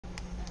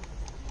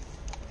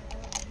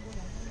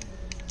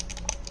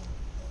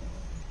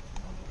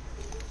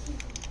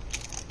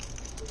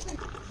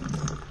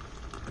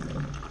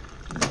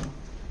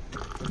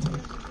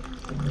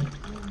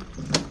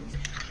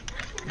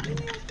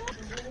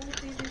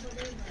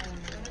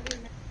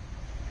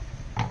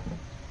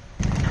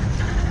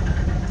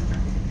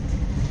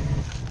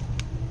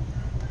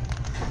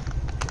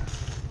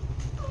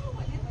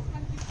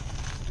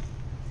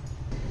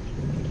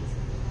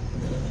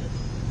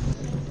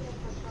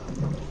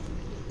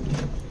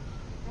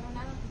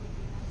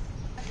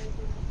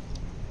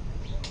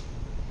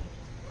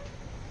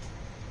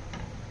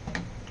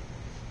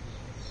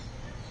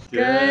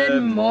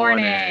Good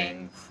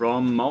morning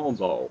from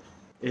Moalboal.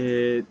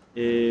 It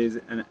is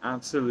an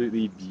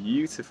absolutely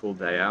beautiful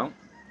day out.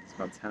 It's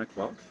about 10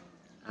 o'clock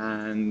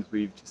and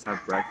we've just had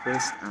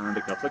breakfast and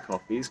a couple of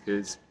coffees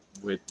because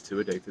we're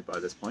too addicted by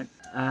this point.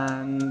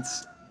 And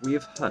we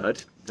have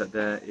heard that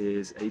there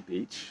is a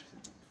beach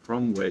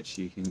from which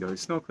you can go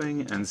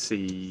snorkeling and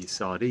see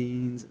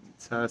sardines and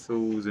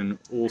turtles and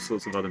all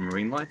sorts of other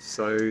marine life.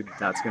 So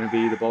that's going to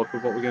be the bulk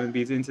of what we're going to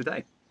be doing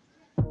today.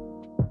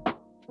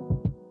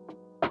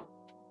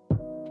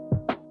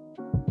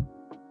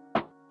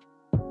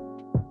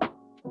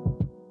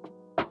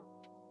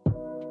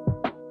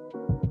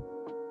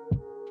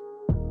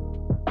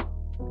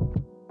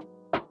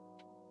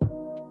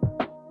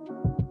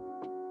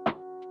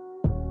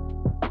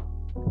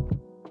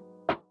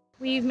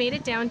 We've made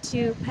it down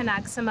to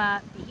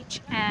Panagsama Beach,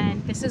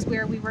 and this is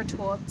where we were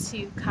told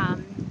to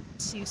come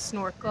to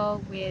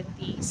snorkel with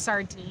the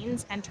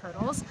sardines and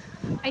turtles.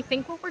 I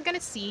think what we're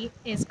gonna see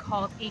is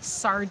called a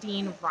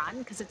Sardine Run,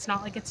 because it's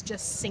not like it's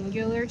just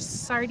singular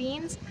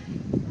sardines.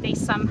 They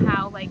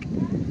somehow like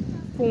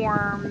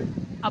form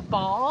a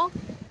ball,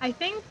 I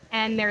think,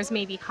 and there's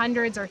maybe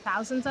hundreds or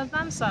thousands of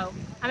them, so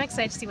I'm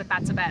excited to see what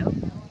that's about.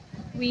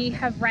 We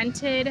have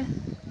rented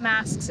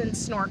masks and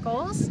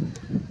snorkels.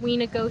 We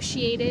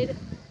negotiated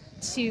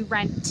to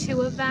rent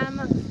 2 of them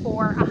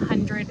for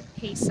 100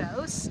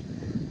 pesos,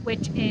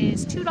 which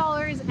is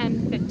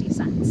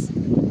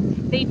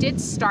 $2.50. They did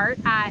start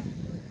at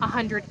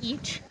 100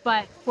 each,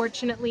 but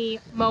fortunately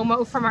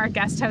Momo from our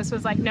guest house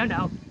was like,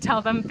 no,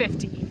 tell them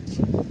 50 each.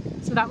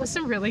 So that was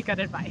some really good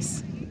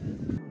advice.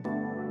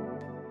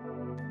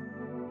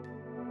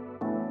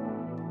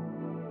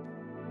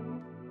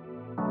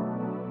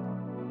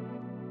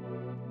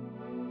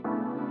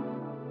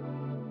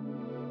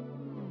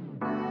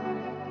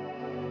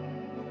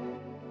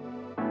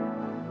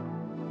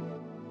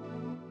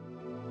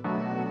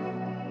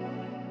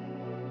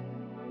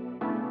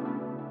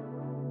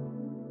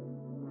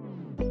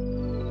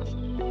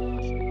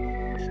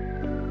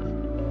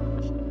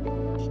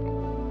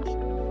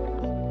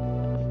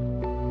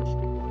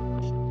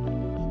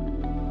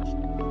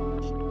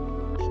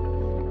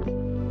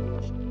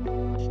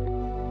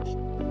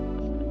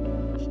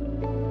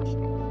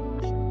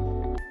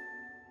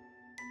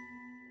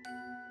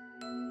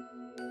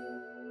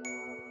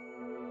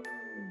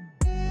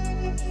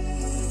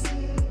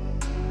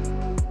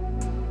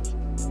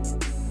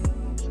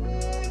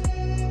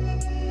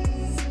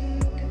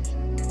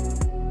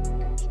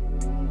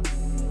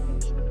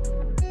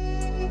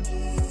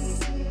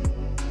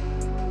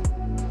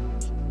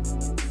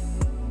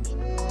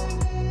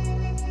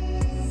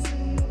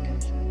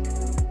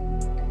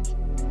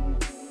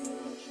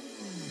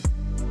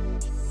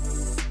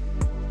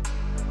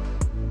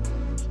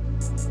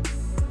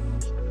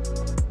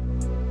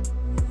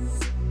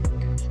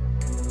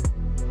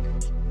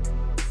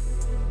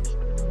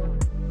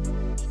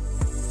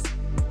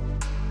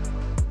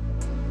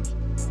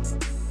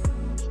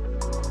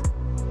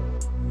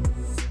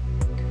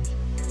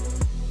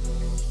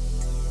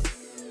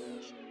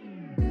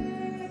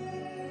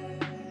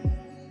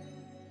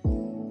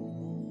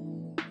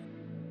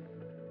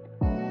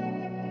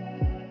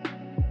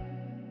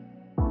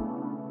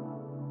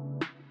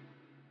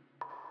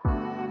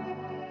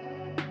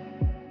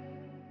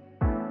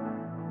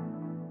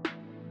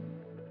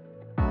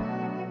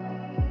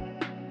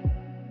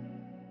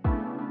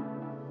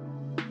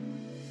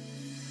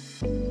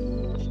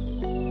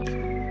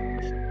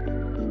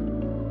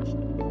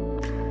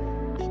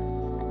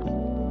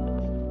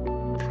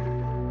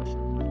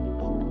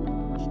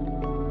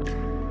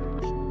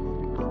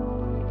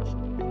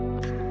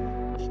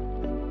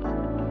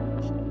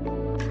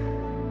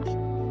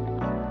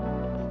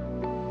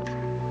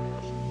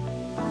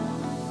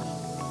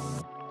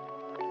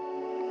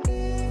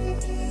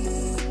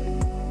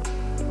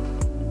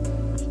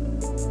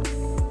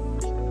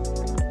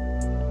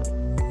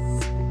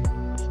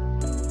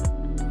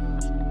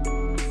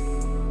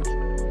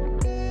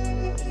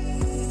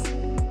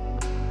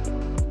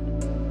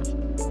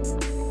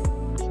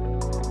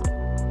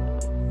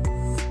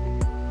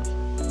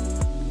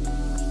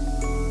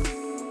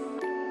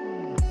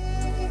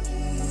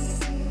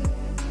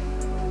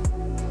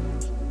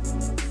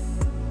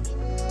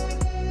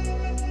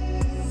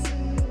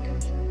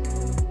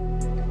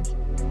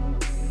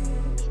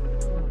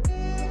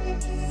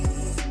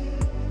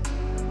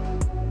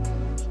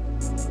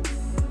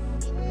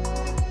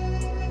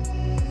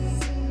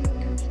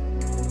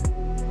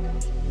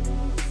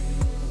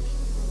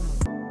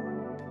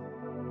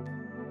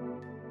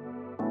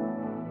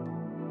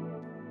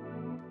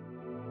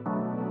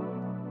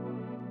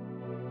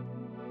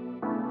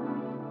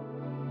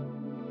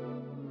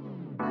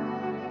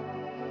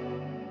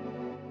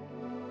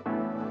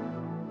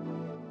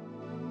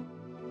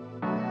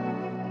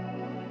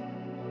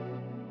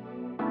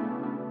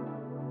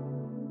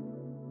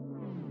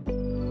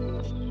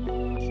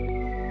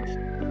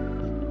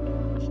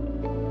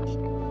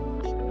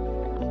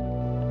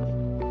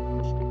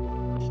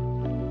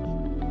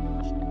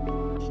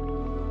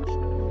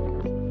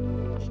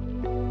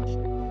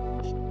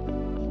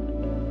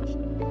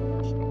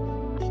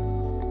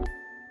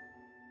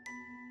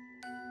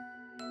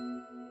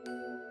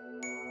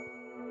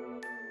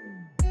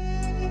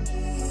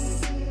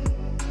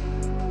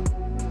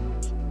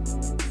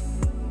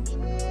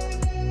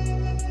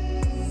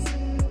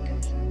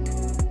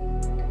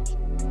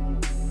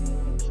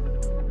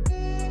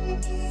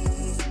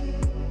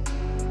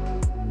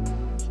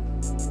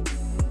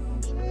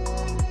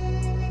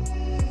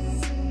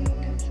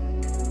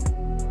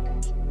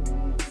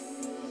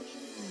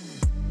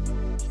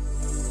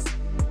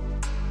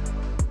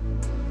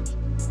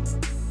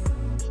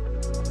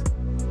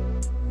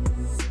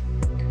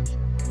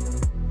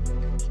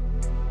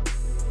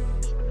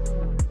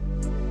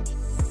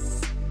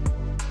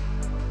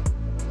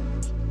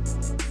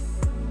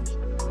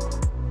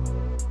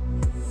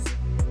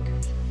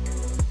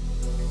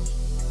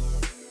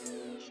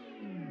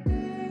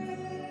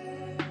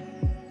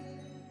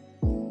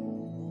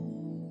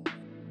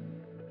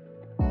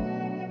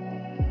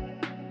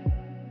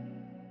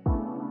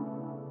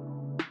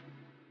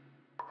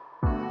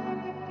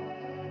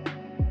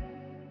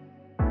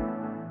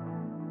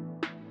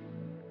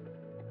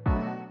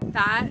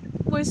 That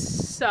was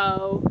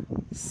so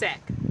sick.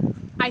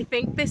 I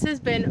think this has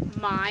been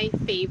my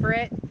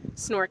favorite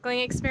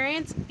snorkeling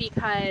experience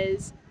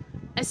because,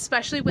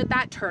 especially with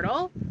that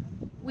turtle,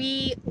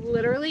 we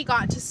literally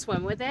got to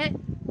swim with it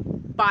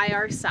by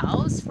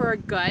ourselves for a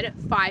good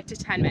 5 to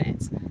 10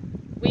 minutes.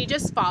 We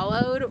just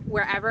followed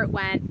wherever it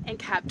went and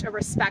kept a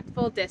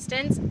respectful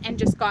distance and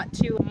just got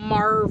to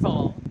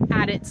marvel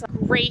at its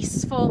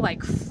graceful,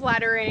 like,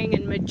 fluttering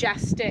and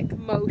majestic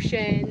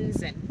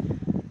motions and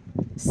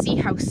see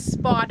how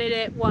spotted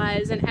it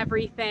was and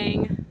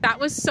everything. That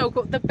was so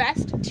cool. The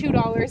best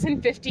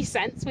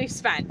 $2.50 we've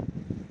spent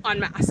on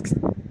masks.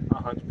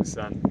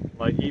 100%.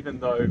 Like, even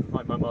though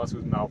like my mask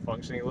was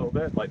malfunctioning a little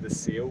bit, like the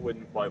seal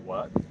wouldn't quite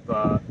work,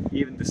 but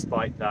even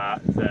despite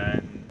that,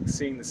 then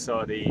seeing the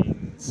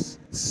sardines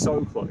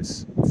so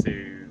close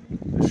to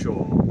the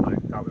shore,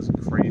 like, that was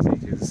crazy,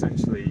 because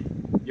essentially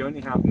you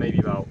only have maybe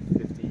about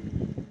 50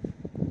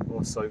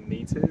 or so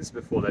meters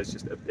before there's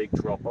just a big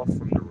drop off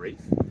from the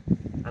reef,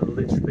 and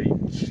literally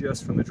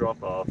just from the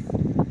drop off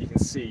you can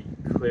see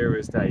clear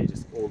as day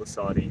just all the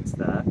sardines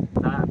there.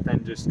 That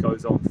then just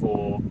goes on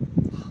for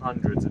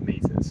hundreds of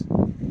meters,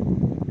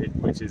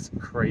 which is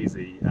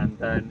crazy. And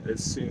then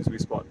as soon as we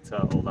spot the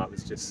turtle, that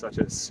was just such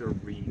a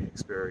serene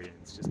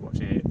experience, just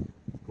watching it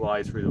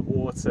glide through the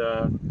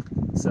water,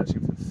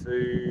 searching for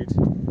food,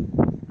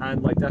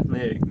 and like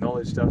definitely it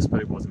acknowledged us, but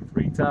it wasn't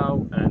freaked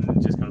out,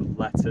 and just kind of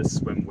let us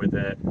swim with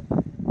it,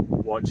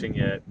 watching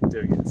it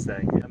doing its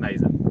thing.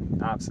 Amazing,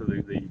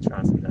 absolutely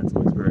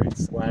transcendental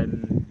experience.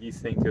 When you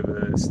think of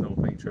a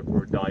snorkeling trip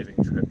or a diving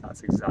trip,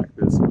 that's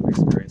exactly the sort of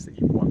experience that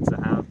you want to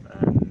have,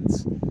 and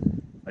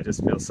I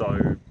just feel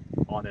so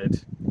honoured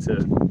to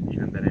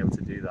even been able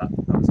to do that.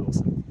 That was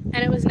awesome.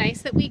 And it was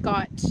nice that we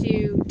got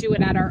to do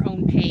it at our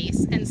own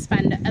pace and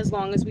spend as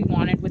long as we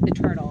wanted with the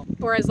turtle,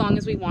 or as long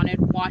as we wanted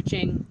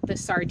watching the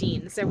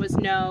sardines. There was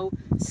no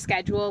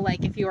schedule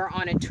like if you were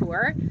on a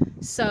tour.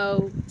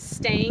 So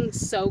staying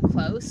so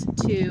close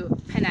to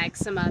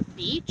Panagsama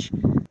Beach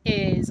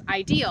is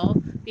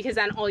ideal, because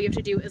then all you have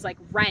to do is like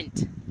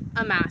rent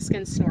a mask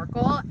and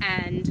snorkel,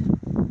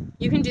 and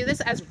you can do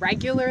this as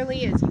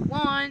regularly as you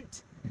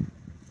want,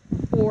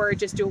 or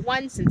just do it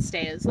once and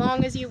stay as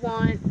long as you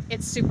want.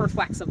 It's super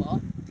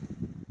flexible.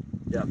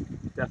 Yeah,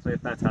 definitely a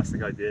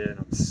fantastic idea, and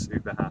I'm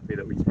super happy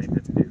that we came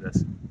here to do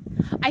this.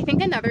 I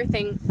think another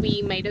thing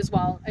we might as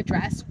well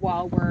address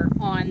while we're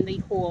on the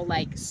whole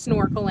like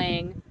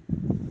snorkeling,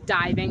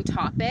 diving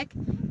topic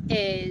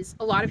is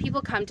a lot of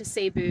people come to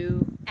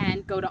Cebu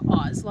and go to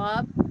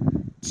Oslob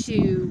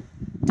to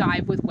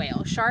dive with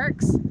whale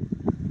sharks,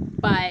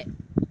 but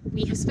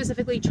we have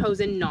specifically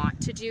chosen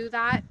not to do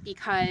that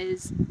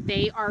because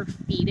they are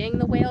feeding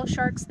the whale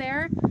sharks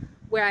there,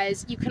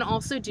 whereas you can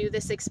also do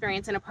this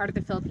experience in a part of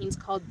the Philippines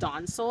called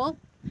Donsol,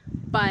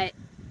 but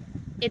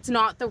it's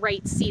not the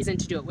right season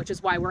to do it, which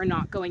is why we're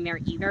not going there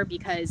either,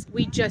 because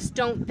we just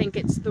don't think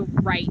it's the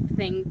right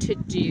thing to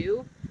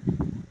do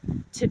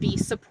to be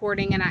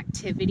supporting an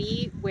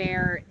activity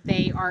where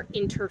they are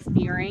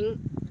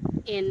interfering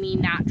in the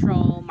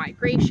natural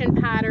migration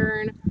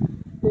pattern,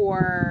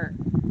 or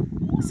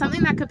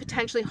something that could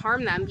potentially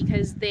harm them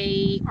because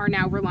they are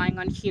now relying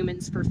on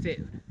humans for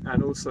food.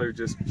 And also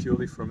just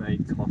purely from a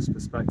cost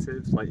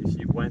perspective, like if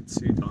you went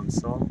to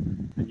Donsol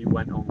and you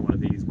went on one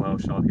of these whale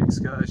shark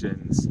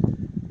excursions,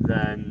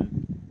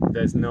 then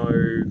there's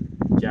no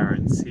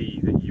guarantee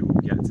that you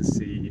will get to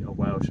see a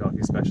whale shark,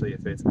 especially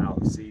if it's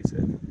out of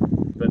season,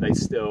 but they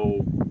still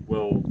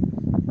will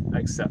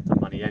accept the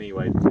money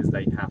anyway, because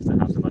they have to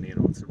have the money in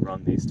order to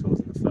run these tours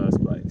in the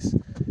first place.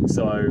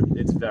 So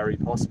it's very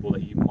possible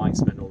that you might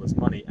spend all this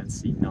money and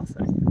see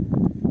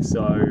nothing.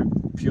 So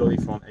purely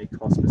from a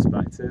cost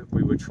perspective,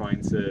 we were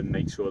trying to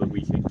make sure that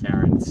we can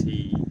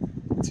guarantee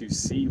to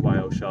see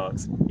whale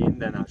sharks in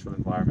their natural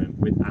environment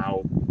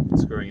without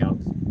screwing up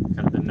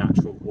kind of the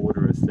natural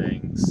order of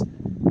things,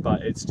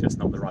 but it's just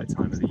not the right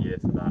time of the year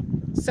for that.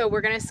 So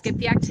we're going to skip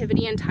the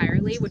activity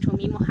entirely, which will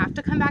mean we'll have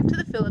to come back to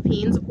the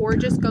Philippines or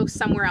just go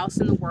somewhere else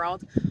in the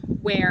world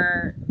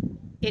where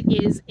it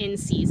is in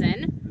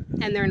season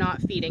and they're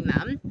not feeding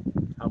them.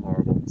 How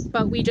horrible.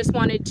 But we just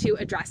wanted to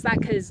address that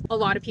because a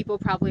lot of people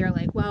probably are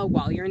like, well,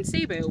 while you're in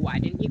Cebu, why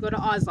didn't you go to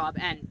Oslob?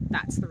 And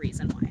that's the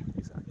reason why.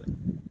 Exactly.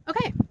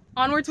 Okay,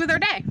 onwards with our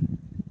day.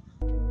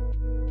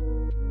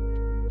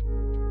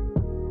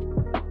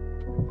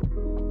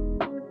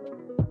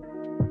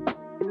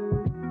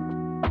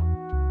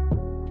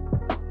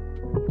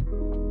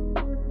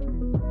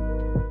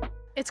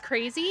 It's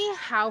crazy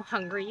how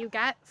hungry you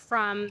get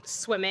from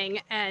swimming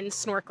and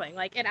snorkeling.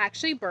 Like, it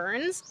actually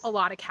burns a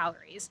lot of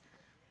calories.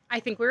 I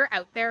think we were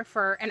out there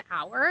for an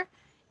hour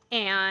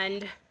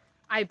and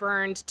I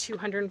burned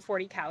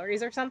 240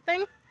 calories or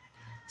something.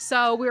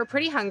 So we were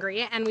pretty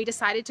hungry and we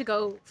decided to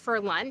go for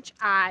lunch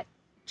at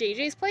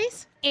JJ's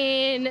place.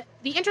 In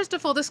the interest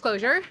of full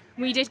disclosure,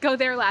 we did go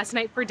there last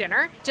night for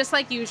dinner. Just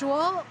like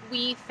usual,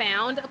 we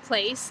found a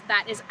place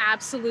that is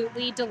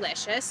absolutely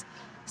delicious,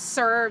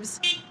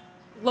 serves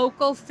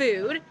local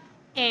food,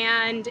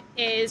 and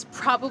is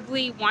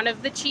probably one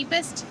of the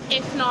cheapest,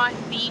 if not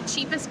the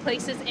cheapest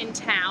places in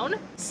town.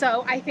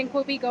 So I think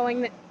we'll be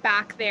going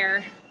back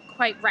there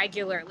quite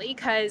regularly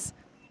because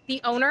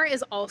the owner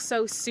is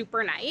also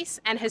super nice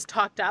and has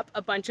talked up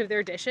a bunch of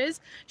their dishes.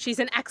 She's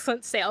an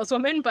excellent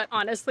saleswoman, but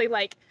honestly,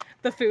 like,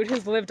 the food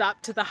has lived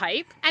up to the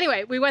hype.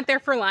 Anyway, we went there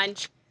for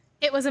lunch.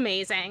 It was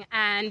amazing,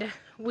 and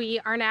we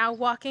are now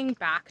walking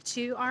back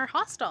to our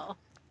hostel.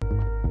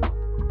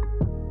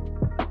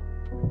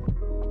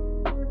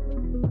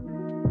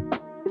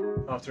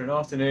 After an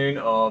afternoon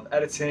of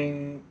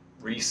editing,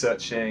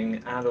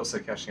 researching, and also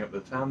catching up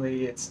with the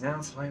family, it's now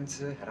time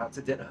to head out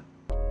to dinner.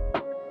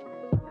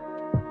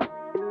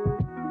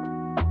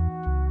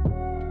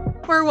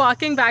 We're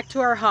walking back to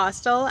our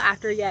hostel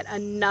after yet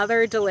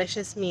another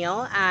delicious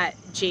meal at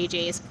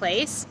JJ's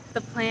place.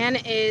 The plan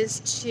is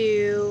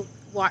to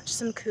watch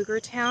some Cougar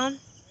Town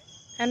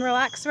and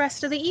relax the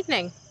rest of the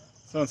evening.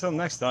 So until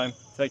next time,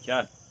 take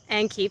care.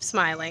 And keep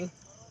smiling.